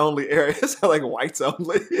vaccine only areas, like whites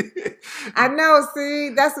only. I know,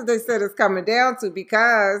 see, that's what they said it's coming down to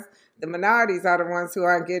because the minorities are the ones who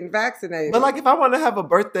aren't getting vaccinated. But like if I want to have a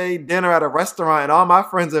birthday dinner at a restaurant and all my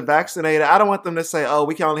friends are vaccinated, I don't want them to say, oh,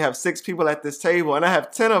 we can only have 6 people at this table and I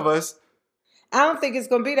have 10 of us. I don't think it's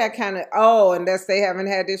going to be that kind of, unless they haven't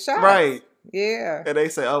had their shot. Right. Yeah. And they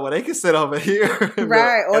say, oh, well, they can sit over here.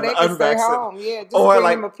 Right. Or they can stay home. Yeah. Just or bring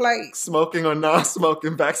like them a plate. Smoking or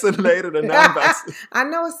non-smoking, vaccinated or non-vaccinated. I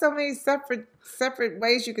know it's so many separate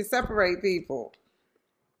ways you can separate people.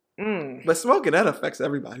 But smoking, that affects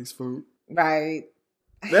everybody's food. Right.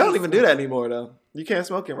 They don't even do that anymore, though. You can't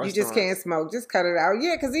smoke in restaurants. You just can't smoke. Just cut it out.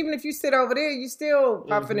 Yeah, because even if you sit over there, you still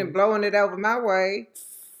puffing and blowing it over my way.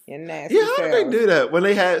 Nasty yeah, how did they do that when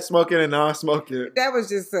they had smoking and non-smoking? That was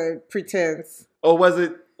just a pretense. Or was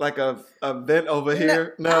it like a vent over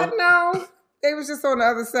here? No, no, they was just on the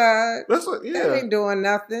other side. That's what. Yeah, they ain't doing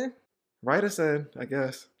nothing. Write us in, I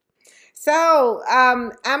guess. So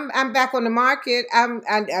I'm back on the market. I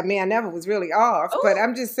mean, I never was really off, but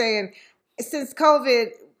I'm just saying, since COVID.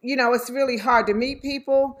 You know, it's really hard to meet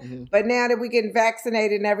people, but now that we're getting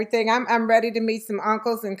vaccinated and everything, I'm ready to meet some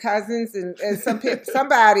uncles and cousins and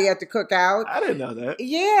somebody at the cookout. I didn't know that.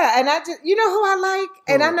 Yeah, and I just, you know who I like?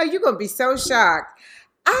 And I know you're going to be so shocked.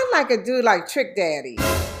 I like a dude like Trick Daddy.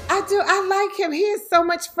 I do. I like him. He is so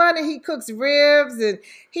much fun and he cooks ribs and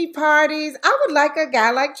he parties. I would like a guy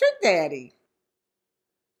like Trick Daddy.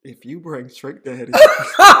 If you bring Trick Daddy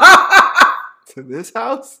to this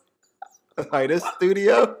house... Like this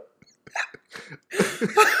studio?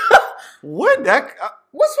 What? What's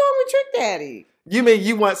wrong with Trick Daddy? You mean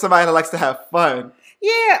you want somebody that likes to have fun?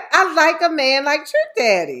 Yeah, I like a man like Trick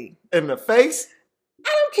Daddy. In the face? I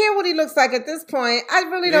don't care what he looks like at this point. I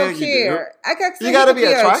really don't care. You gotta be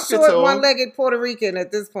attracted to him. One-legged Puerto Rican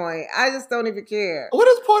at this point. I just don't even care. What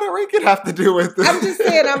does Puerto Rican have to do with this? I'm just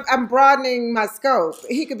saying I'm broadening my scope.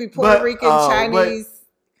 He could be Puerto Rican, Chinese.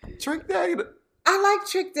 Trick Daddy... I like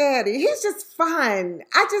Trick Daddy. He's just fun.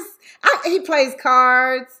 He plays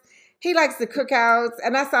cards. He likes the cookouts,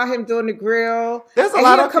 and I saw him doing the grill. There's a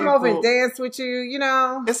lot of people. He'll come over and dance dance with you. You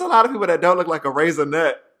know, it's a lot of people that don't look like a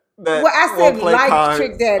Raisinette. Well, I said like cards.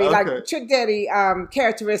 Trick Daddy, okay. like Trick Daddy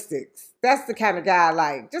characteristics. That's the kind of guy I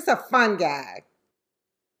like. Just a fun guy.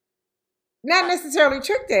 Not necessarily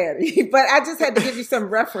Trick Daddy, but I just had to give you some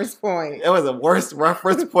reference point. It was the worst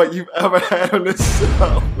reference point you've ever had on this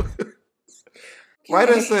show. Right,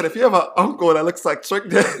 I said, if you have an uncle that looks like Trick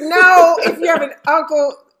Daddy. No, if you have an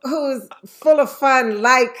uncle who's full of fun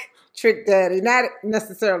like Trick Daddy, not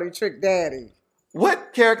necessarily Trick Daddy.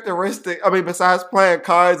 What characteristic, besides playing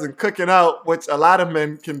cards and cooking out, which a lot of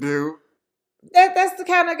men can do. That's the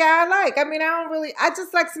kind of guy I like. I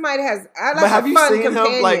just like somebody that has, I like but have a you fun seen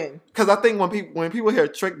companion. him, like, because I think when people hear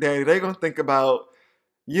Trick Daddy, they're going to think about,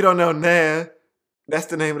 You Don't Know Nah. That's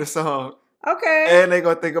the name of the song. Okay. And they're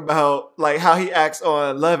going to think about, like, how he acts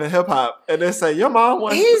on Love and Hip Hop. And they say, your mom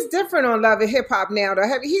wants... He's different on Love and Hip Hop now, though.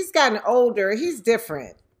 He's gotten older. He's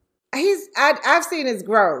different. I've seen his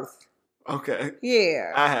growth. Okay.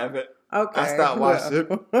 Yeah. I haven't. Okay. I stopped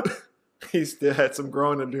watching. He still had some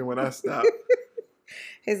growing to do when I stopped.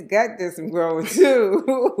 His gut did some growing,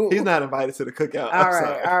 too. He's not invited to the cookout. All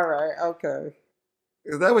right. Okay.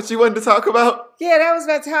 Is that what you wanted to talk about? Yeah, that was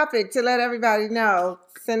my topic, to let everybody know.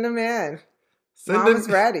 Send them in. Mama's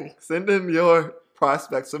ready. Send in your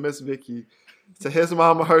prospects for Miss Vicky to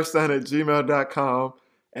hismamaherson@gmail.com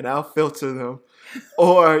and I'll filter them.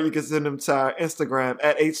 Or you can send them to our Instagram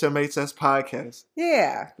at HMHS Podcast.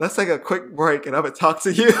 Yeah. Let's take a quick break and I'm going to talk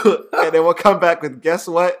to you. And then we'll come back with guess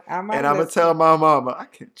what? And I'm going to tell my mama. I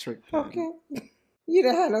can't trick you. Okay. You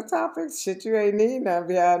don't have no topics. Shit, you ain't need none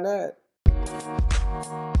behind that.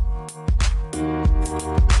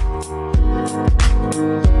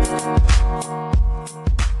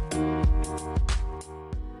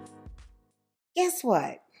 Guess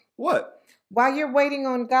what? What? While you're waiting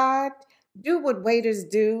on God, do what waiters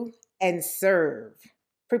do and serve.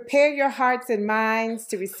 Prepare your hearts and minds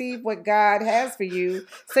to receive what God has for you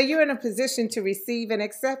so you're in a position to receive and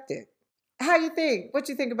accept it. How you think? What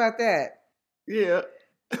you think about that? Yeah.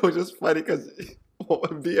 It was just funny because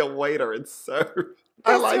be a waiter and serve.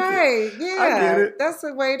 That's right. Yeah. I get it. That's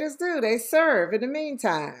what waiters do. They serve in the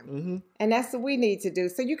meantime. Mm-hmm. And that's what we need to do.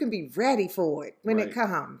 So you can be ready for it when it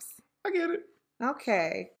comes. I get it.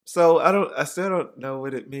 Okay. So I still don't know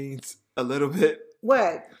what it means a little bit.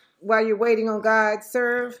 What? While you're waiting on God,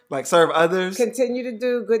 serve? Like serve others? Continue to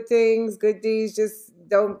do good things, good deeds. Just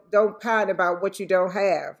don't pine about what you don't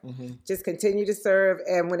have. Mm-hmm. Just continue to serve.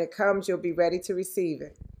 And when it comes, you'll be ready to receive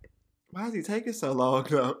it. Why is he taking so long,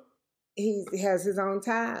 though? He has his own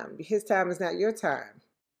time. His time is not your time.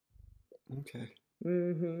 Okay.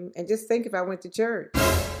 Mm-hmm. And just think if I went to church.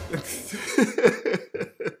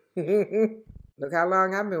 Look how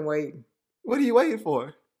long I've been waiting. What are you waiting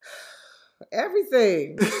for?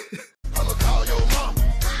 Everything. I'ma call your mama.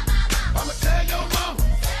 I'ma tell your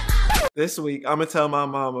mama. This week, I'm going to tell my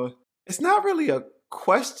mama. It's not really a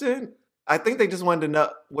question. I think they just wanted to know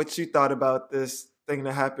what you thought about this thing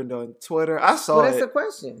that happened on Twitter. I saw it. Well, that's a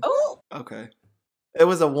question. Oh. Okay. It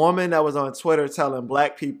was a woman that was on Twitter telling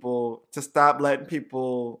black people to stop letting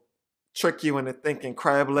people trick you into thinking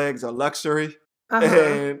crab legs are luxury. Uh-huh.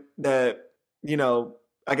 And that, you know,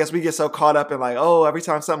 I guess we get so caught up in like, oh, every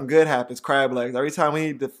time something good happens, crab legs. Every time we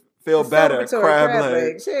need to feel better, crab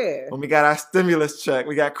legs. Yeah. When we got our stimulus check,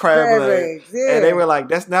 we got crab legs. Yeah. And they were like,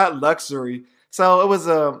 that's not luxury. So it was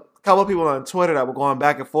a couple of people on Twitter that were going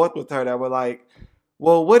back and forth with her that were like,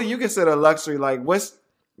 well, what do you consider luxury? Like, what's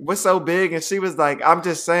so big? And she was like, I'm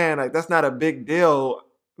just saying, like, that's not a big deal.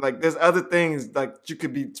 Like, there's other things like you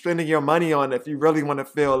could be spending your money on if you really want to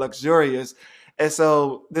feel luxurious. And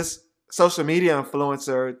so this social media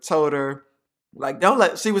influencer told her, like, don't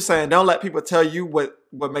let people tell you what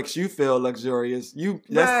makes you feel luxurious.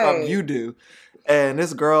 That's something you do. And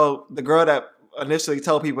this girl, the girl that initially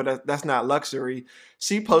told people that that's not luxury,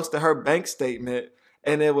 she posted her bank statement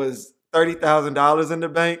and it was $30,000 in the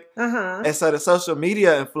bank. Uh-huh. And so the social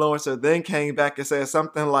media influencer then came back and said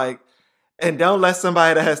something like, and don't let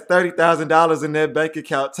somebody that has $30,000 in their bank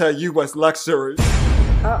account tell you what's luxury.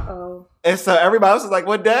 Uh-oh. And so everybody else was like,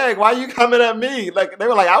 well, dang, why are you coming at me? Like, they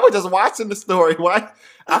were like, I was just watching the story. Why?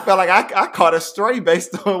 I felt like I caught a stray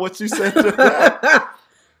based on what you said.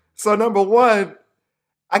 So number one,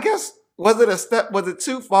 I guess, was it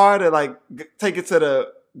too far to like take it to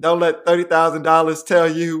the, don't let $30,000 tell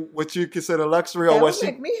you what you consider luxury? Or that would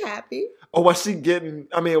make me happy. Or was she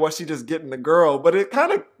just getting the girl? But it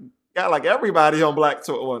kind of got like everybody on Black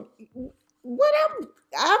Twitter. What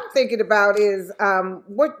I'm thinking about is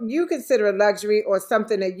what you consider a luxury or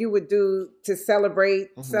something that you would do to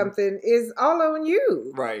celebrate something is all on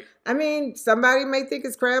you. Right. I mean, somebody may think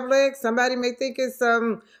it's crab legs. Somebody may think it's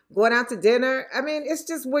going out to dinner. I mean, it's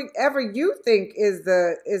just whatever you think is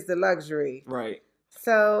the luxury. Right.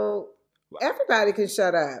 So everybody can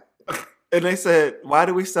shut up. And they said, why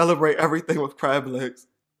do we celebrate everything with crab legs?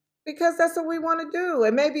 Because that's what we want to do.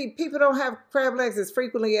 And maybe people don't have crab legs as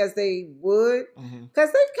frequently as they would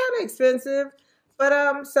because they're kind of expensive.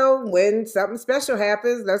 But so when something special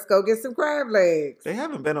happens, let's go get some crab legs. They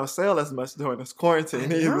haven't been on sale as much during this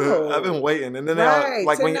quarantine either. I've been waiting. And then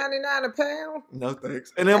like $10.99 a pound. No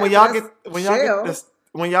thanks. And then when y'all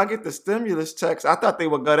get the stimulus checks, I thought they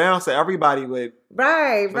would go down so everybody would.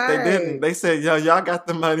 Right. But they didn't. They said, yo, y'all got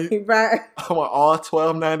the money. Right. I want all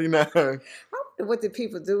 $12.99. What did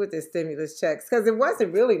people do with their stimulus checks? Because it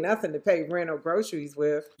wasn't really nothing to pay rent or groceries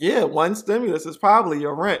with. Yeah, one stimulus is probably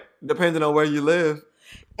your rent, depending on where you live.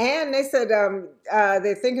 And they said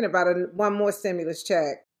they're thinking about one more stimulus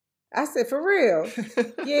check. I said, for real?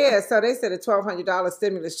 Yeah, so they said a $1,200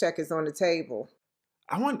 stimulus check is on the table.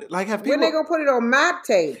 I wonder, like, have people... When they going to put it on my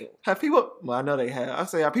table? Have people... Well, I know they have. I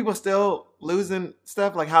say, are people still losing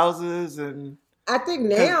stuff like houses and... I think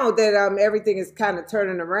now that everything is kind of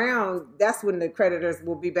turning around, that's when the creditors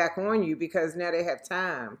will be back on you because now they have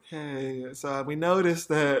time. Okay, so we noticed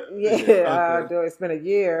that. Yeah, it's been a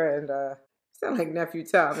year and sound like Nephew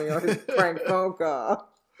Tommy on his prank phone call.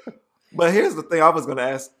 But here's the thing I was going to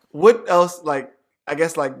ask. What else, like, I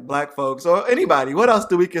guess like black folks or anybody, what else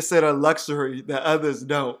do we consider luxury that others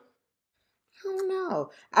don't? I don't know.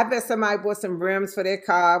 I bet somebody bought some rims for their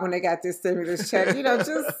car when they got this stimulus check.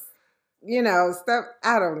 Just... stuff,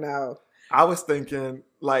 I don't know. I was thinking,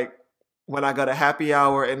 like, when I go to happy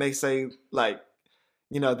hour and they say, like,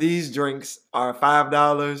 these drinks are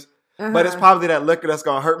 $5, but it's probably that liquor that's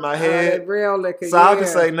going to hurt my head. That real liquor, so I'll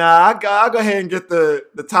just say, nah, I'll go ahead and get the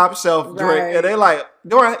top shelf drink. And they like,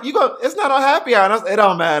 it's not on happy hour. It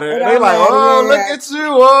don't matter. They like, look at you.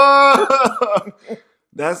 Oh.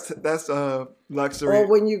 That's luxury. Or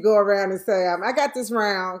when you go around and say, I got this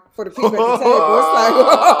round for the people at the table. It's like,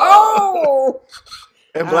 oh.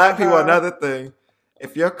 And black people, another thing.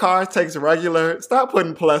 If your car takes regular, stop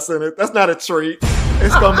putting plus in it. That's not a treat.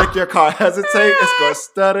 It's going to make your car hesitate. It's going to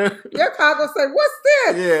stutter. Your car going to say, what's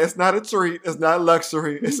this? Yeah, it's not a treat. It's not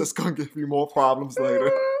luxury. It's just going to give you more problems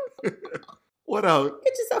later. What else?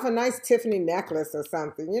 Get yourself a nice Tiffany necklace or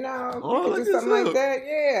something, you know? Oh, you could do something like that,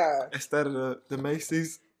 yeah. Instead of the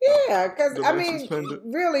Macy's? Yeah, because, I mean,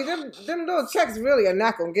 really, them little checks really are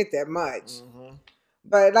not going to get that much. Mm-hmm.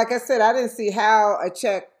 But like I said, I didn't see how a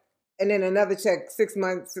check and then another check 6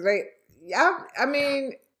 months later. I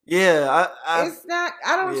mean... Yeah, it's not.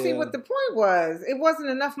 I don't see what the point was. It wasn't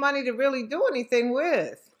enough money to really do anything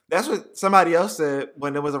with. That's what somebody else said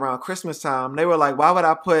when it was around Christmas time. They were like, "Why would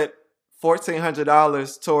I put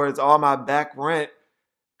 $1,400 towards all my back rent?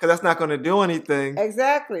 Because that's not going to do anything."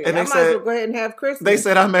 Exactly. And I might as well go ahead and have Christmas. They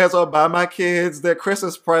said I may as well buy my kids their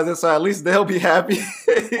Christmas presents, so at least they'll be happy.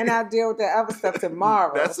 And I'll deal with that other stuff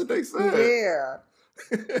tomorrow. That's what they said. Yeah.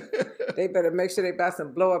 They better make sure they buy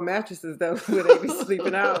some blow up mattresses though where they be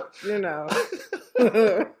sleeping out, you know.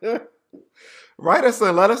 Write us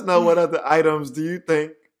and let us know what other items do you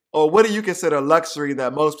think, or what do you consider luxury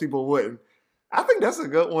that most people wouldn't. I think that's a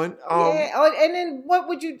good one. And then what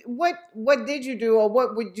did you do, or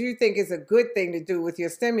what would you think is a good thing to do with your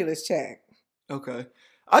stimulus check? Okay.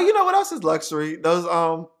 Oh, you know what else is luxury? Those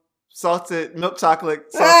salted milk chocolate,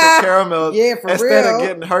 salted caramel. Yeah, for Instead real. of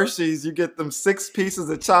getting Hershey's, you get them 6 pieces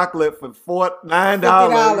of chocolate for $9. Yeah,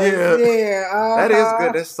 that is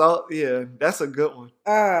good. That's salt. Yeah, that's a good one.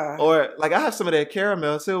 Or like I have some of that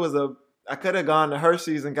caramel too. I could have gone to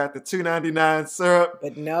Hershey's and got the $2.99 syrup,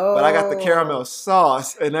 but no. But I got the caramel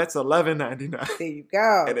sauce, and that's $11.99. There you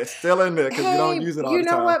go. And it's still in there because you don't use it all the time.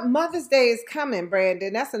 You know what? Mother's Day is coming,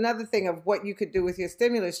 Brandon. That's another thing of what you could do with your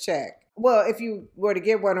stimulus check. Well, if you were to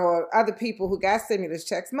get one, or other people who got stimulus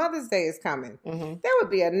checks, Mother's Day is coming. Mm-hmm. That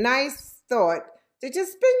would be a nice thought to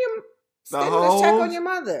just spend your stimulus check on your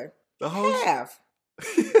mother. The whole half.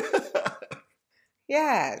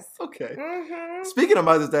 Yes. Okay. Mm-hmm. Speaking of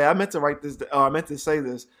Mother's Day, I meant to say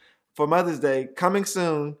this. For Mother's Day, coming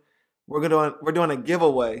soon, we're doing a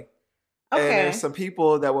giveaway. Okay. And there's some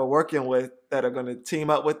people that we're working with that are going to team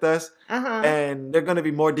up with us. Uh-huh. And there are going to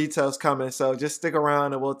be more details coming. So just stick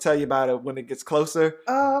around and we'll tell you about it when it gets closer.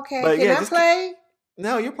 Oh, okay. But Can I play?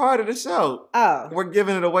 No, you're part of the show. Oh. We're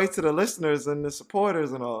giving it away to the listeners and the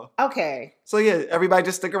supporters and all. Okay. So yeah, everybody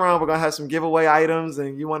just stick around. We're going to have some giveaway items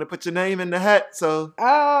and you want to put your name in the hat. So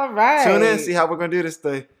all right. Tune in, see how we're going to do this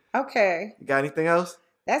thing. Okay. You got anything else?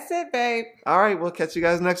 That's it, babe. All right. We'll catch you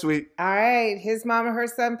guys next week. All right. His Mama, Her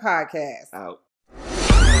Son podcast. Out.